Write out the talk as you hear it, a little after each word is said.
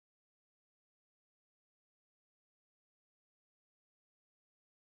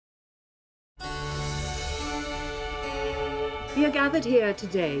We are gathered here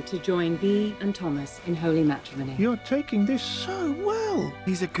today to join Bea and Thomas in holy matrimony. You're taking this so well.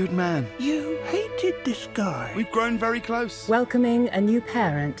 He's a good man. You hated this guy. We've grown very close. Welcoming a new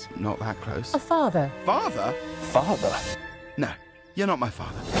parent. Not that close. A father. Father? Father? No, you're not my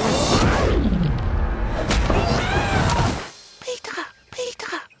father.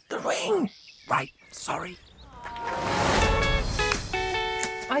 Peter! The ring! Right, sorry.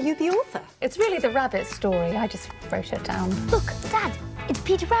 Are you the author? It's really the rabbit story. I just wrote it down. Look, Dad, it's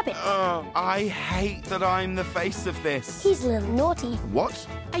Peter Rabbit. I hate that I'm the face of this. He's a little naughty. What?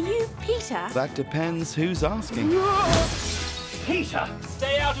 Are you Peter? That depends who's asking. Peter,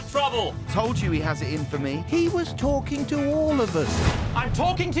 stay out of trouble. Told you he has it in for me. He was talking to all of us. I'm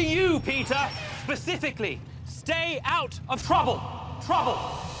talking to you, Peter. Specifically, stay out of trouble. Trouble.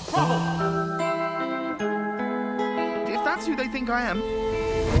 If that's who they think I am,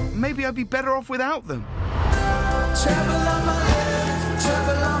 maybe I'd be better off without them. Trouble on my life,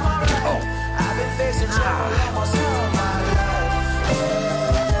 trouble on my life. I've been facing trouble almost all my life.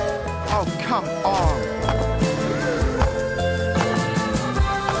 Oh, come on.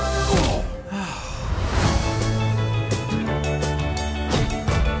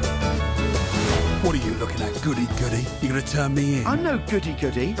 What are you looking at, goody-goody? You gonna turn me in? I'm no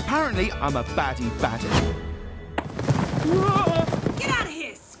goody-goody. Apparently, I'm a baddie-baddie. Get out of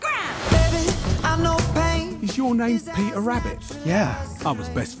here! Scram! Baby, I know pain. Is your name Peter Rabbit? Yeah. I was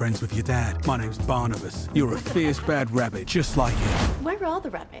best friends with your dad. My name's Barnabas. You're a fierce bad rabbit, just like him. Where are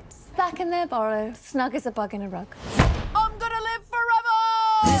the rabbits? Back in their burrow, snug as a bug in a rug. I'm gonna live forever!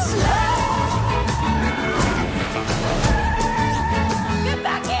 This life. Get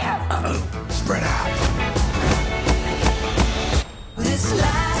back here! Uh-oh. Spread out. This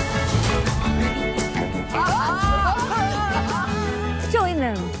life. Join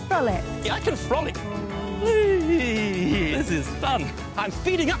them, frolic. Yeah, I can frolic. This is fun. I'm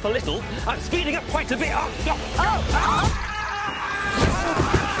speeding up a little. I'm speeding up quite a bit.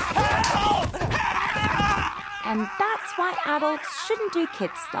 And that's why adults shouldn't do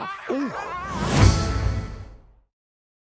kid stuff.